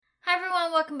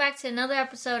and welcome back to another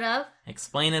episode of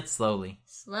Explain It Slowly.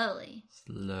 Slowly.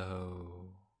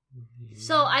 Slow.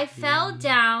 So I fell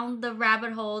down the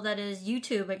rabbit hole that is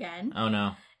YouTube again. Oh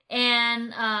no.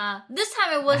 And this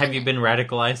time it wasn't... Have you been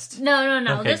radicalized? No.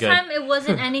 Okay, this good. time it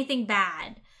wasn't anything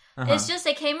bad. Uh-huh. It's just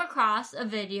I came across a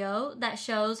video that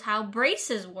shows how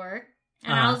braces work.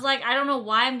 And I Uh-huh. was like, I don't know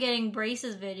why I'm getting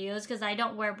braces videos because I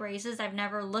don't wear braces. I've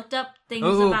never looked up things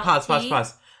Ooh, about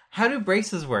pause. How do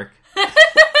braces work?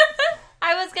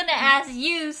 I was going to ask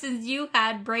you since you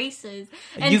had braces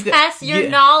and You test your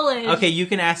knowledge. Okay, you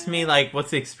can ask me, like, what's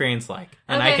the experience like?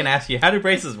 And I Okay. can ask you, how do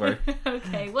braces work?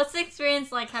 Okay, what's the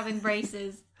experience like having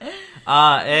braces? Do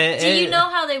Do you know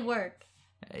how they work?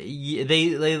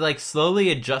 They like slowly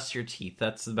adjust your teeth.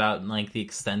 That's about like the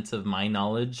extent of my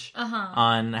knowledge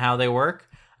on how they work.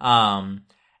 And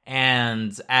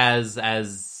as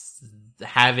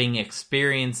having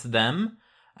experienced them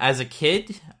as a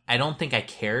kid, I don't think I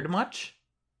cared much.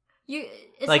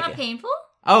 It's Like- not painful?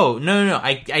 Oh, no.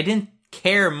 I didn't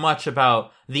care much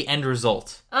about the end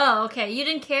result. Oh, okay. You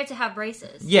didn't care to have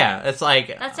braces. Yeah, it's like...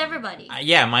 That's everybody.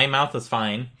 Yeah, my mouth is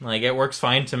fine. Like, it works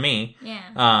fine to me.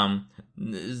 Yeah.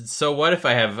 So what if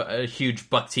I have huge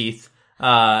buck teeth?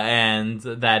 And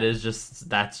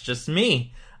that's just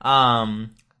me.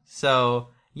 So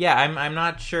yeah, I'm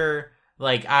not sure,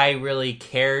 like, I really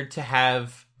cared to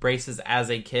have braces as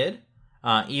a kid,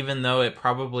 even though it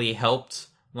probably helped,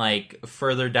 like,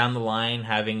 further down the line,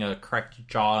 having a correct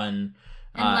jaw and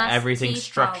less everything teeth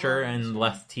structure problems, and right?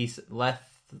 less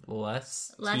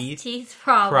teeth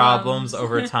problems. problems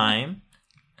over time.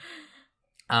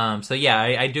 So yeah,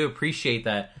 I do appreciate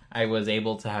that I was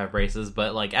able to have braces,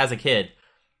 but like as a kid,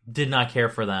 did not care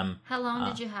for them. How long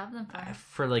did you have them for?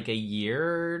 For like a year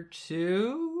or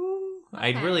two.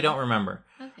 Okay. I really don't remember.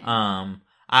 Okay.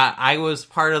 I was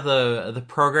part of the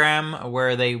program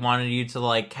where they wanted you to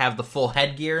like have the full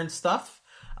headgear and stuff.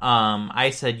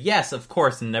 I said yes, of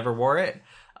course, and never wore it.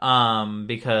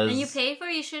 Because And you paid for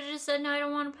it? You should have just said, no, I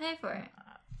don't want to pay for it.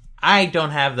 I don't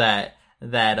have that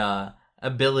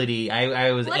ability.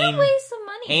 I was What a waste of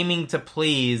money. aiming to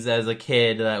please as a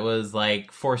kid that was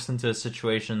like forced into a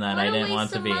situation that I didn't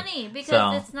want to be. What a waste of money, because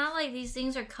So- it's not like these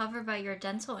things are covered by your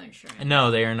dental insurance.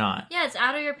 No, they are not. Yeah, it's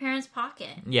out of your parents' pocket.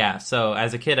 Yeah, so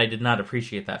as a kid, I did not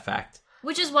appreciate that fact.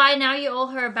 Which is why now you owe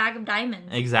her a bag of diamonds.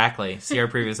 Exactly. See our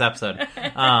previous episode.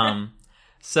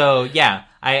 So yeah,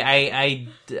 I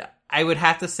would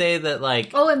have to say that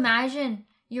like Oh, imagine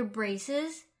your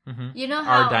braces. mhm, You know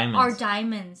how are diamonds. are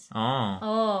diamonds. Oh,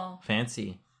 Oh.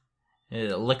 fancy.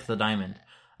 Lick the diamond.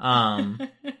 I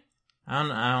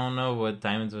don't know what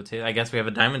diamonds would taste. I guess we have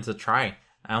a diamond to try.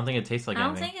 I don't think it tastes like I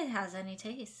don't anything. think it has any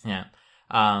taste. Yeah.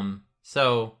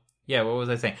 So yeah, what was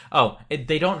I saying? Oh,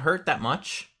 they don't hurt that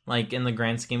much, like in the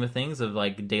grand scheme of things of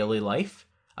like daily life.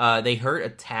 They hurt a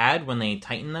tad when they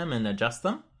tighten them and adjust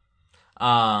them.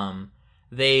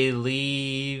 They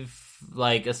leave,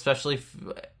 like, especially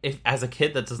if as a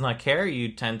kid that does not care,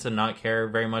 you tend to not care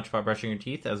very much about brushing your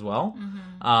teeth as well.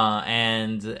 Mm-hmm.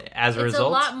 And as a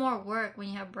result, It's a lot more work when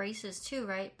you have braces too,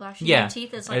 right? Brushing Yeah. your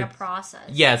teeth is like a process.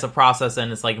 yeah, it's a process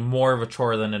and it's like more of a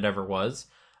chore than it ever was.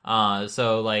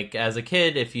 So like as a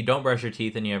kid, if you don't brush your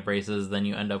teeth and you have braces, then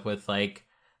you end up with like,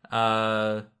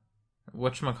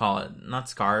 whatchamacallit? Not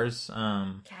scars,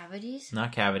 Cavities?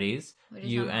 not cavities. What are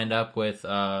You talking end up with,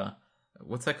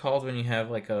 what's that called when you have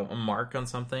like a mark on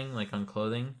something, like on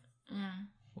clothing? Yeah.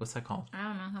 What's that called? I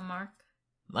don't know, a mark.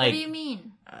 Like What do you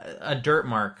mean? a dirt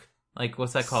mark. Like,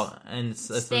 what's that called? And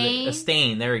Stain? a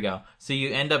stain. There we go. So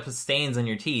you end up with stains on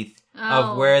your teeth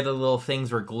Oh. of where the little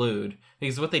things were glued.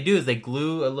 Because what they do is they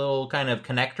glue a little kind of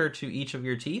connector to each of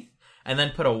your teeth, and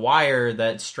then put a wire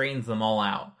that straightens them all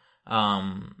out,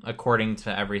 according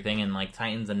to everything, and like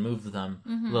tightens and moves them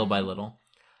little by little.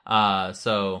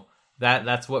 So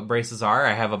that's what braces are.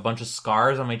 I have a bunch of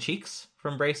scars on my cheeks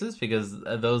from braces because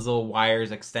those little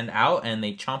wires extend out and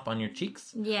they chomp on your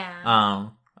cheeks. Yeah.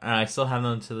 And I still have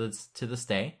them to this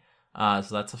day. So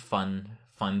that's a fun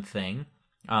thing.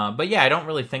 But yeah, I don't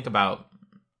really think about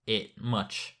it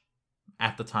much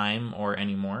at the time or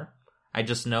anymore. I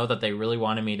just know that they really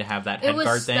wanted me to have that head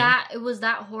guard thing. It was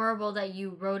that horrible that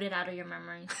you wrote it out of your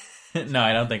memory. No,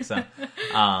 I don't think so.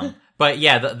 But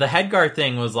yeah, the head guard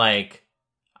thing was like,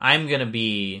 I'm gonna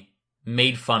be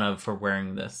made fun of for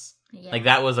wearing this. Yeah. Like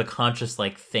that was a conscious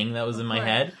like thing that was in my Right.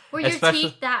 head. Were your Especially-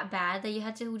 teeth that bad that you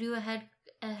had to do a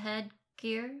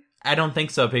headgear? I don't think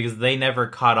so because they never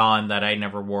caught on that I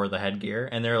never wore the headgear,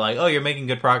 and they're like, "Oh, you're making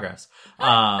good progress."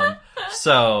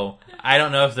 So I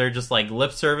don't know if they're just like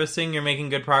lip servicing, "You're making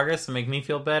good progress" to make me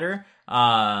feel better.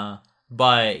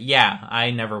 But yeah,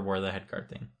 I never wore the headguard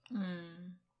thing.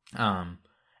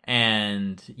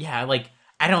 And yeah, like,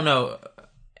 I don't know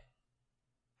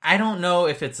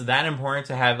if it's that important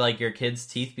to have like your kids'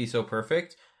 teeth be so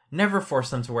perfect. Never force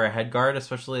them to wear a head guard,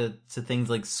 especially to things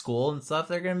like school and stuff.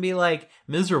 They're going to be like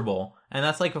miserable. And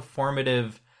that's like a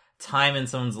formative time in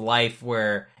someone's life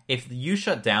where if you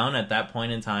shut down at that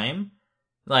point in time,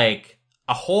 like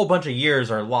a whole bunch of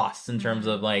years are lost in terms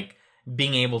of like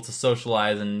being able to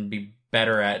socialize and be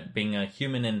better at being a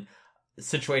human in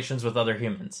situations with other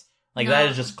humans. Like that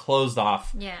is just closed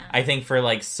off. Yeah. I think for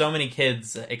like so many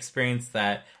kids experience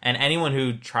that, and anyone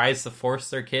who tries to force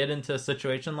their kid into a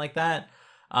situation like that,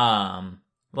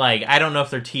 like I don't know if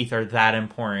their teeth are that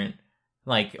important.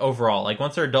 Like overall, like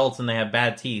once they're adults and they have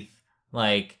bad teeth,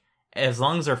 like as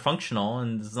long as they're functional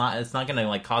and it's not going to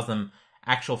like cause them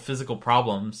actual physical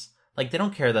problems. Like they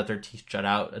don't care that their teeth jut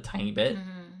out a tiny bit,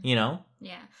 you know?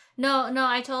 Yeah. No,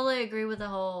 I totally agree with the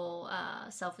whole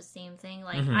self-esteem thing.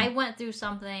 Like, I went through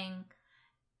something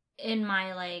in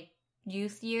my, like,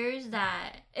 youth years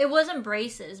that... It wasn't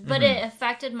braces, but it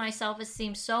affected my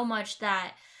self-esteem so much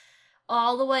that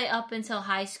all the way up until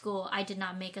high school, I did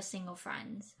not make a single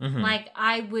friend. Like,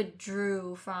 I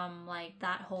withdrew from, like,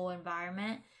 that whole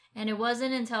environment. And it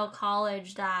wasn't until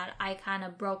college that I kind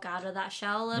of broke out of that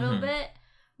shell a little bit.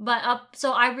 But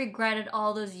so I regretted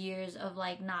all those years of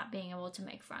like not being able to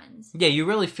make friends. Yeah, you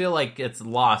really feel like it's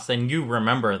lost, and you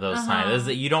remember those times. Is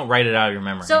that you don't write it out of your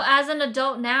memory. So as an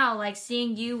adult now, like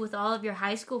seeing you with all of your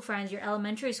high school friends, your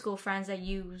elementary school friends that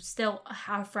you still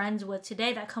are friends with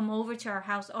today, that come over to our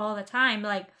house all the time,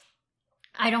 like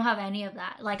I don't have any of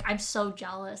that. Like I'm so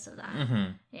jealous of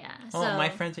that. Yeah. Well, my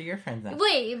friends are your friends now.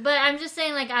 Wait, but I'm just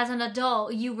saying, like as an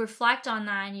adult, you reflect on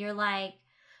that, and you're like,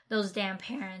 those damn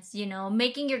parents, you know,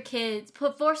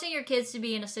 forcing your kids to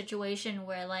be in a situation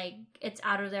where, like, it's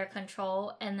out of their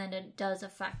control, and then it does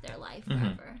affect their life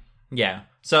forever. Yeah.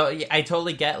 So I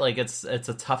totally get, like, it's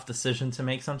a tough decision to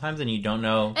make sometimes, and you don't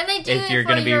know and they do if you're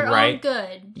going to be right. Own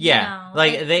good. Yeah. You know?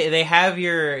 Like, they have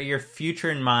your future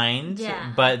in mind,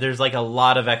 but there's, like, a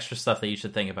lot of extra stuff that you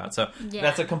should think about. So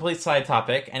that's a complete side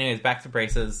topic. Anyways, back to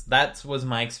braces. That was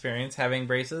my experience having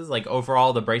braces. Like,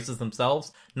 overall, the braces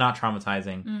themselves, not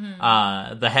traumatizing.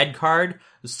 The head card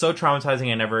was so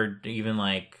traumatizing, I never even,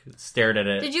 like, stared at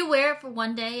it. Did you wear it for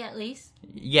one day at least?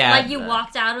 Yeah. Like, you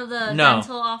walked out of the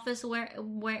dental office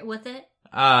with it?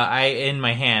 In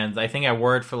my hands. I think I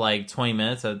wore it for like 20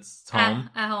 minutes at home.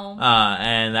 At home.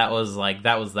 And that was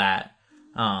that.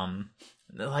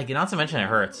 Like, not to mention it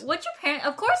hurts. What's your parents?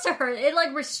 Of course it hurts. It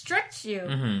like restricts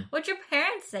you. What's your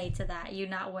parents say to that? You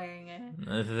not wearing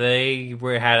it? They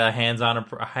had a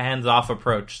hands-off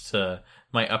approach to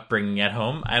my upbringing at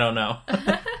home. I don't know.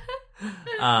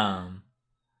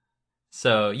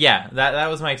 So yeah, that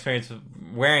was my experience with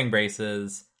wearing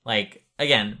braces. Like,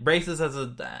 again, braces as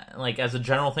a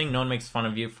general thing, no one makes fun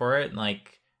of you for it.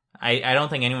 Like, I don't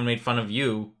think anyone made fun of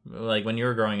you, like, when you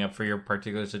were growing up for your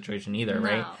particular situation either,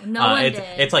 right? No one did.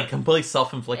 It's, like, completely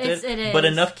self-inflicted. It is. But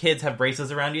enough kids have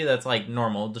braces around you that's, like,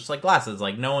 normal. Just like glasses.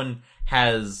 Like, no one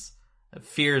has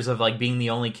fears of, like, being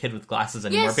the only kid with glasses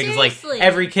anymore. Yeah, because, seriously. like,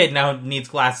 every kid now needs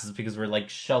glasses because we're, like,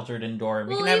 sheltered indoor.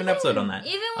 We can have an episode on that.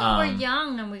 Even when we're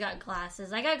young and we got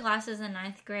glasses. I got glasses in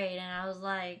 9th grade, and I was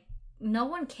like, no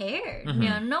one cared. You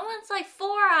know, no one's like 4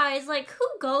 eyes. Like, who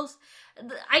goes?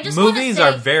 I just movies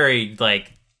are very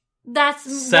like that's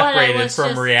separated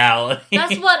from reality.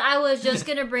 That's what I was just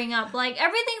gonna bring up. Like,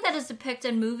 everything that is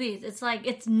depicted in movies, it's like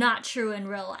it's not true in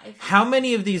real life. How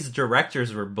many of these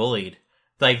directors were bullied?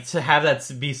 Like, to have that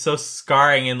be so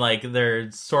scarring in like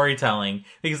their storytelling,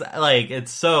 because like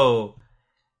it's so.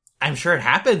 I'm sure it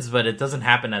happens, but it doesn't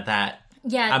happen at that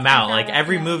amount. Like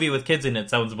every movie with kids in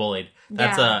it, someone's bullied.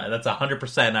 That's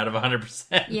 100% out of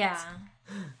 100%. Yeah.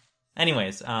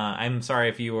 Anyways, I'm sorry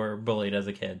if you were bullied as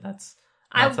a kid. That's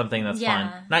not something that's fun.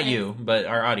 Not you, but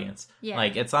our audience. Yeah.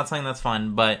 Like, it's not something that's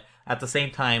fun, but at the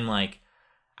same time, like,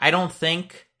 I don't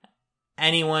think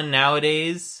anyone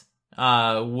nowadays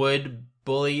would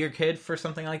bully your kid for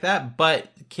something like that, but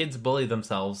kids bully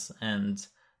themselves, and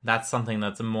that's something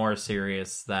that's more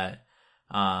serious that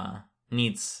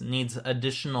needs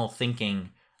additional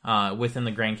thinking within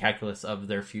the grand calculus of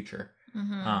their future.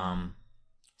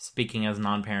 Speaking as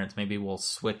non-parents, maybe we'll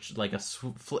switch, like a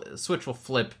switch will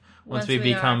flip once we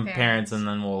become parents, and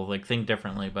then we'll like think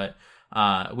differently. But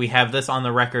we have this on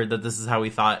the record that this is how we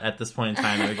thought at this point in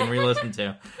time that we can re-listen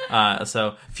to.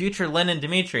 So future Len and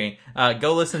Dimitri,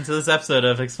 go listen to this episode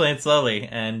of Explain Slowly,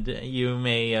 and you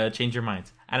may change your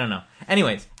minds. I don't know.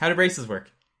 Anyways, how do braces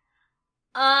work?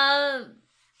 I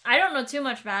don't know too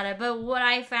much about it, but what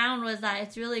I found was that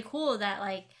it's really cool that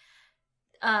like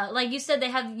you said,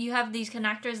 you have these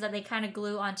connectors that they kind of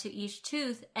glue onto each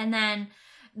tooth, and then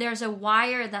there's a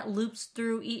wire that loops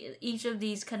through each of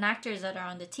these connectors that are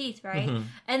on the teeth, right? Mm-hmm.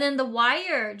 And then the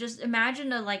wire, just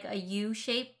imagine a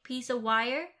U-shaped piece of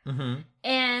wire. Mm-hmm.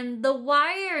 And the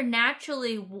wire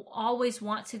naturally always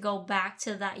wants to go back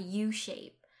to that U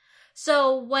shape.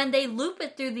 So when they loop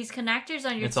it through these connectors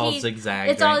on your teeth, it's all zigzag.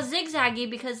 It's all zigzaggy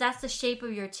because that's the shape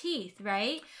of your teeth,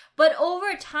 right? But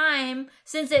over time,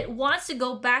 since it wants to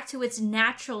go back to its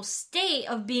natural state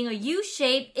of being a U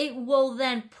shape, it will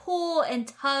then pull and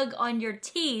tug on your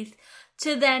teeth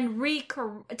to then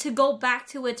to go back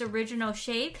to its original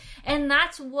shape. And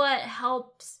that's what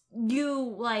helps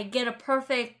you get a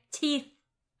perfect teeth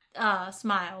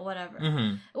smile, whatever.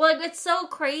 Mm-hmm. It's so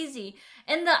crazy.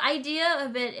 And the idea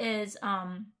of it is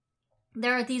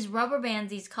there are these rubber bands,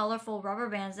 these colorful rubber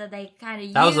bands that they kind of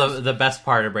use. That was the best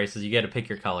part of braces. You get to pick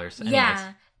your colors. Anyways.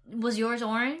 Yeah. Was yours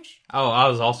orange? Oh, I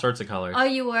was all sorts of colors. Oh,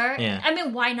 you were? Yeah. I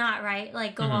mean, why not, right?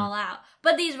 Go all out.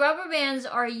 But these rubber bands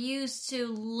are used to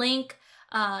link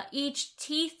each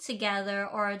teeth together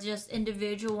or just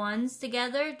individual ones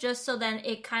together, just so then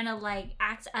it kind of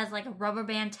acts as a rubber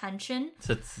band tension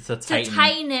to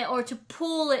tighten it or to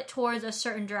pull it towards a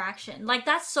certain direction.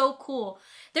 That's so cool.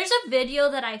 There's a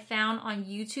video that I found on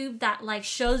YouTube that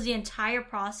shows the entire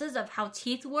process of how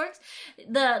teeth works.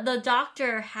 The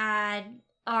doctor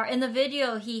or in the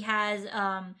video he has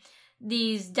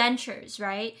these dentures,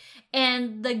 right?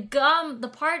 And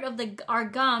the part of our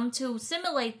gum to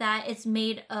simulate that, it's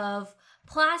made of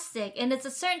plastic, and it's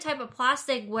a certain type of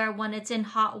plastic where when it's in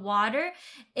hot water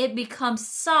it becomes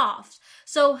soft.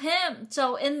 So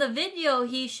in the video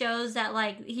he shows that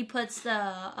he puts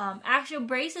the actual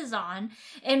braces on,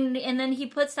 and then he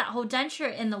puts that whole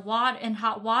denture in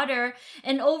hot water,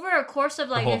 and over a course of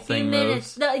a few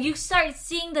minutes you start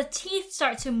seeing the teeth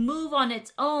start to move on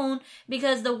its own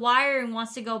because the wiring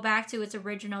wants to go back to its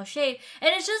original shape.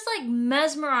 And it's just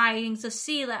mesmerizing to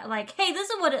see that hey, this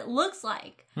is what it looks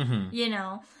like. Mm-hmm.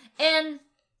 And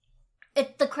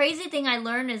the crazy thing I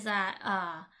learned is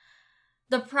that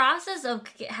the process of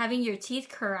having your teeth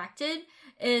corrected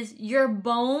is your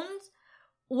bones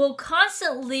will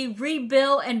constantly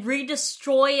rebuild and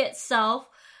redestroy itself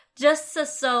just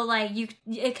so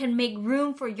it can make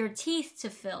room for your teeth to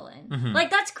fill in. Mm-hmm.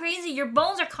 That's crazy. Your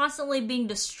bones are constantly being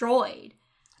destroyed.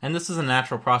 And this is a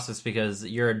natural process because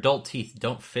your adult teeth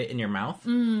don't fit in your mouth.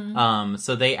 Mm-hmm.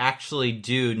 So they actually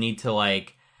do need to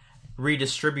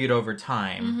redistribute over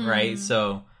time, mm-hmm. right?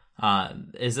 So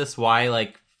is this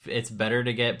why it's better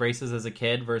to get braces as a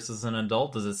kid versus an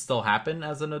adult? Does it still happen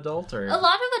as an adult? Or a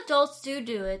lot of adults do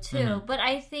it too, mm-hmm. but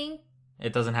I think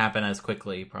it doesn't happen as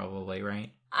quickly, probably,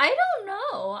 right? I don't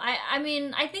know. I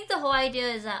mean, I think the whole idea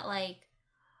is that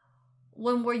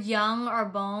when we're young, our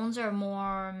bones are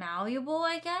more malleable,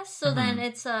 I guess. So mm-hmm.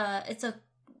 then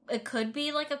it could be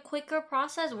a quicker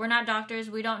process. We're not doctors,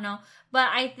 we don't know. But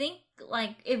I think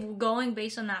if going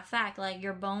based on that fact,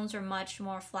 your bones are much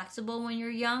more flexible when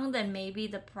you're young, then maybe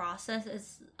the process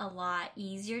is a lot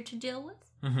easier to deal with.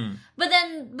 Mm-hmm. But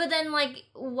then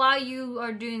while you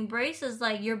are doing braces,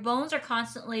 your bones are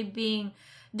constantly being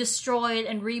destroyed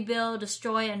and rebuild,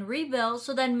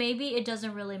 so then maybe it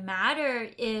doesn't really matter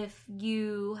if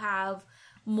you have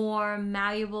more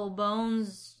malleable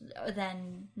bones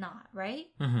than not, right?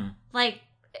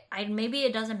 Mm-hmm. Maybe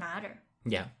it doesn't matter.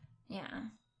 Yeah.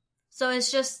 So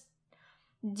it's just,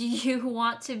 do you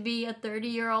want to be a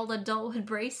 30-year-old adult with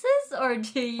braces, or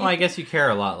do you... Well, I guess you care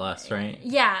a lot less, right?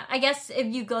 Yeah, I guess if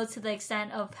you go to the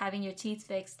extent of having your teeth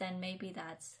fixed, then maybe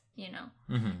that's,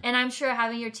 Mm-hmm. And I'm sure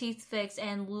having your teeth fixed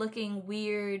and looking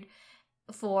weird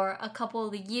for a couple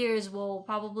of the years will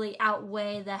probably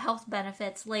outweigh the health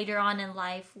benefits later on in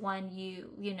life when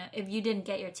if you didn't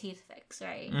get your teeth fixed,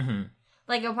 right?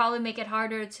 Mm-hmm. It'll probably make it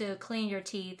harder to clean your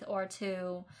teeth or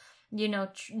to,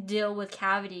 deal with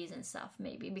cavities and stuff,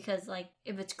 maybe. Because,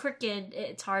 if it's crooked,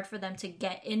 it's hard for them to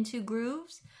get into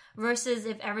grooves. Versus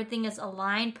if everything is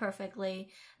aligned perfectly,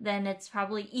 then it's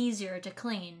probably easier to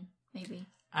clean, maybe.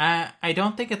 I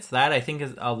don't think it's that. I think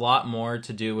it's a lot more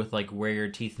to do with where your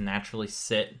teeth naturally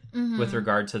sit mm-hmm. with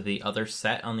regard to the other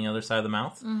set on the other side of the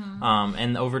mouth. Mm-hmm.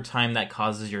 And over time that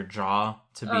causes your jaw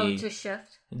to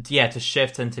shift. Yeah, to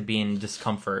shift and to be in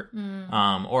discomfort.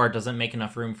 Mm. Or it doesn't make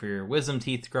enough room for your wisdom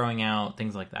teeth growing out,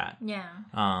 things like that. Yeah.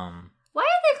 Why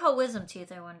are they called wisdom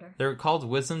teeth, I wonder? They're called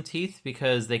wisdom teeth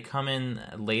because they come in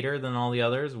later than all the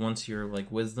others once your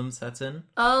wisdom sets in.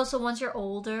 Oh, so once you're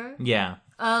older? Yeah.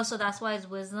 Oh, so that's why it's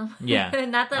wisdom? Yeah.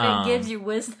 Not that it gives you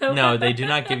wisdom. No, they do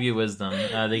not give you wisdom.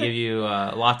 They give you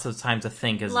lots of time to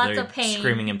think as they're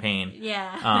screaming in pain.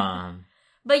 Yeah.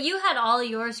 But you had all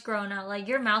yours grown out.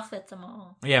 Your mouth fits them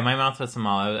all. Yeah, my mouth fits them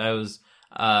all. I was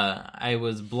I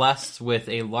was blessed with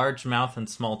a large mouth and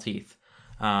small teeth.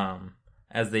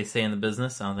 As they say in the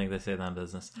business. I don't think they say that in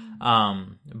business.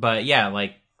 But yeah,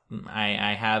 like,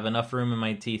 I have enough room in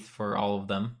my teeth for all of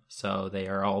them, so they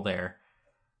are all there.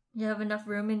 You have enough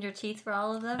room in your teeth for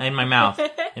all of them? In my mouth.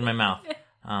 In my mouth.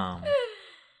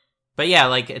 But yeah,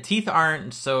 like, teeth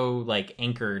aren't so, like,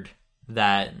 anchored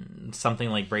that something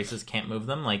like braces can't move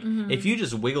them. Like, if you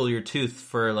just wiggle your tooth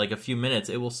for, like, a few minutes,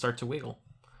 it will start to wiggle.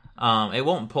 It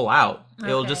won't pull out.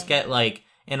 It'll just get, like,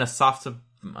 in a soft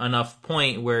enough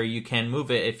point where you can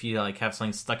move it. If you, like, have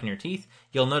something stuck in your teeth,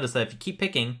 you'll notice that if you keep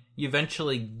picking, you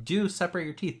eventually do separate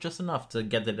your teeth just enough to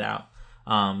get it out.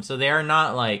 So they are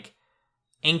not, like,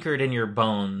 anchored in your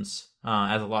bones,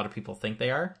 as a lot of people think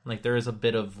they are. Like, there is a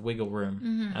bit of wiggle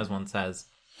room, as one says.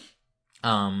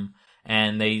 And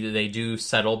they do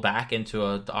settle back into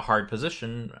a hard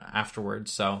position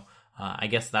afterwards. So I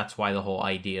guess that's why the whole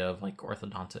idea of, like,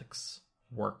 orthodontics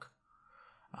work.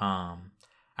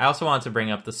 I also wanted to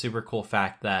bring up the super cool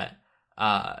fact that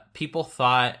people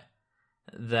thought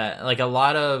that, like, a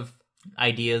lot of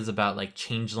ideas about, like,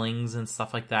 changelings and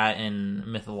stuff like that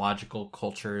in mythological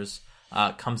cultures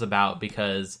comes about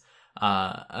because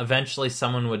eventually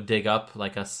someone would dig up,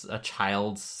 like, a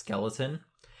child's skeleton,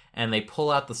 and they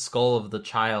pull out the skull of the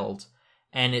child,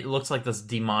 and it looks like this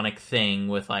demonic thing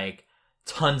with, like,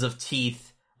 tons of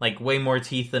teeth, like, way more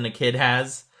teeth than a kid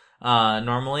has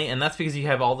normally, and that's because you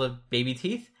have all the baby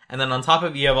teeth. And then on top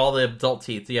of it, you have all the adult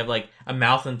teeth. So you have, like, a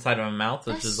mouth inside of a mouth,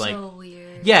 which is, like... That's so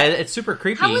weird. Yeah, it's super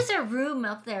creepy. How is there room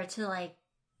up there to, like,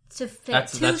 to fit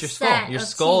that's your skull. Your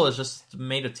skull is just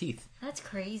made of teeth. That's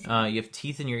crazy. You have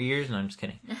teeth in your ears? No, I'm just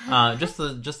kidding. Just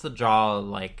the jaw,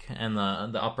 like, and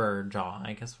the upper jaw,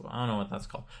 I guess. I don't know what that's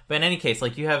called. But in any case,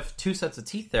 like, you have two sets of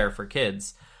teeth there for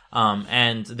kids.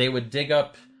 And they would dig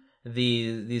up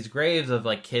these graves of,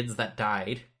 like, kids that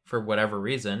died for whatever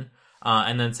reason.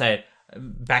 And then say...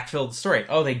 backfill the story.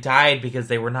 Oh, they died because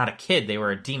they were not a kid. They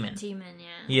were a demon. Demon, yeah.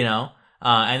 You know?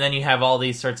 And then you have all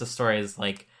these sorts of stories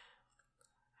like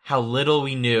how little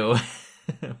we knew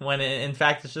when in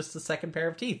fact it's just the second pair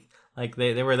of teeth. Like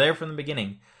they were there from the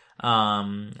beginning.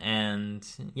 And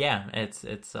yeah, it's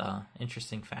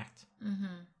interesting fact. I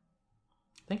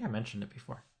think I mentioned it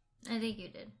before. I think you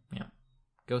did. Yeah.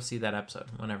 Go see that episode,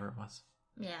 whenever it was.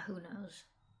 Yeah, who knows?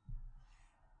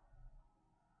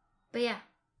 But yeah.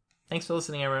 Thanks for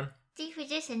listening, everyone. Thanks for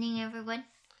listening, everyone.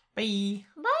 Bye.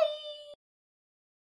 Bye.